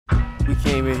We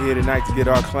came in here tonight to get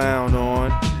our clown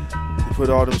on, to put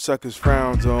all them suckers'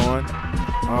 frowns on.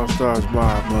 All Stars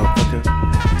Mob, motherfucker.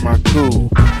 Maku,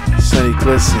 Sonny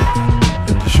Glisten.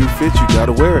 If the shoe fits, you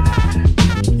gotta wear it.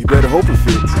 You better hope it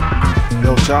fits.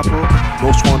 El Choppo,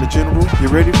 Moswan the General, you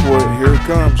ready for it? Here it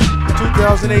comes.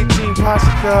 2018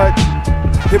 Posse Cut,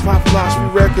 HipHop Philosophy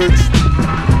Records.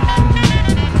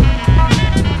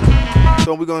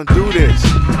 So we're gonna do this.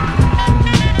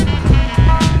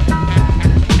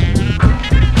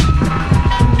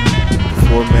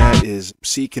 Format is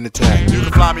seek and attack. You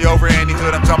can fly me over any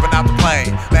hood, I'm jumping out the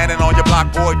plane. Landing on your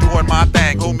block, boy, doing my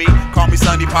thing. Who me? Call me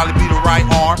Sonny, probably be the right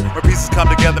arm. Where pieces come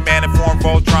together, man, and form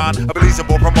Voltron. A Belizean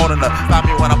boy promoting her. Stop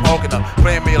me when I'm poking her.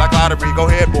 Playing me like lottery. Go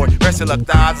ahead, boy. Rest your luck,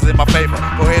 the odds is in my favor.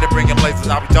 Go ahead and bring in blazers.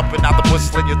 I'll be jumping out the bush,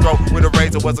 slit your throat with a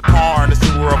razor. Was a car and a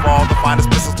sewer of all the finest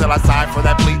pistols till I signed for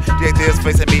that plea. The is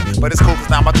facing me, but it's cool cause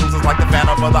now my tools is like the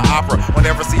Phantom of the Opera. Won't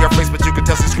never see her face, but you can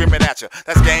tell she's screaming at you.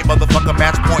 That's game, motherfucker,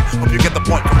 match point. Hope you get the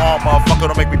point. Come on,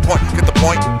 motherfucker, don't make me point. Get the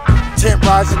point. Tent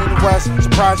rising in the west,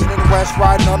 surprising in the west,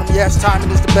 riding on them, yes, timing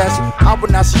is the best. I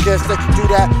would not suggest that you do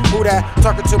that, who that,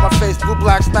 talking to my face, blue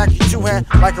black, smack you two-hand,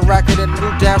 like a racket in a new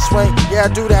damn swing. Yeah,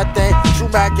 I do that thing, true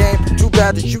mad game, too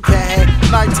bad that you can't hang.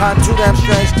 Nighttime, too damn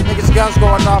strange, niggas guns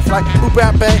going off like boom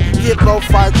bam bang, get low,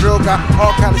 fire drill, got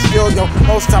all kind of skill, yo.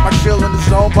 Most time I chill in the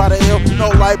zone by the hill, no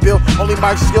light bill, only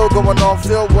my skill going on,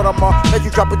 feel what I'm on, make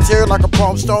you drop a tear like a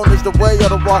palm stone is the way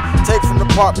of the walk, take from the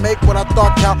part, make what I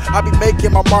thought count, I be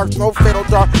making my mark, no fatal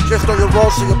dart, just on your roll,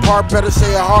 so your part, better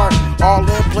say it hard, all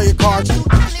in, play your cards,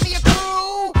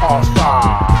 all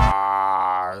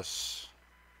stars.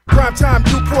 Prime time,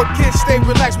 Newport kids, stay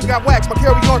relaxed, we got wax, my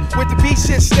carry on with the beat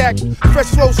shit stacked.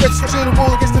 Fresh flows, let's to the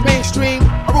rule against the mainstream.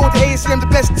 I roll with the ASM,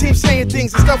 the best team saying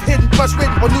things and stuff hidden, plus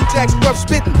written on new jacks, rough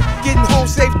spitting. Getting home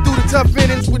safe through the tough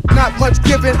innings with not much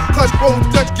giving. Clutch roll,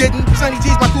 Dutch getting. Sonny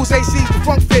G's, Maku's AC's, the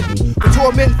funk fitting. The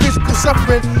torment, physical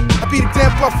suffering. I beat a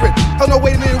damn buffering. Hell no,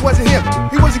 wait a minute, it wasn't him.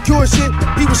 He wasn't curing shit,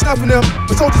 he was snuffing them.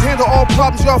 The soldiers handle all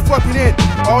problems, y'all fucking in.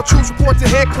 All troops report to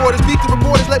headquarters, beat the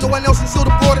reporters, let no one else until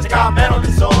the borders. They got mental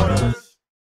disorders.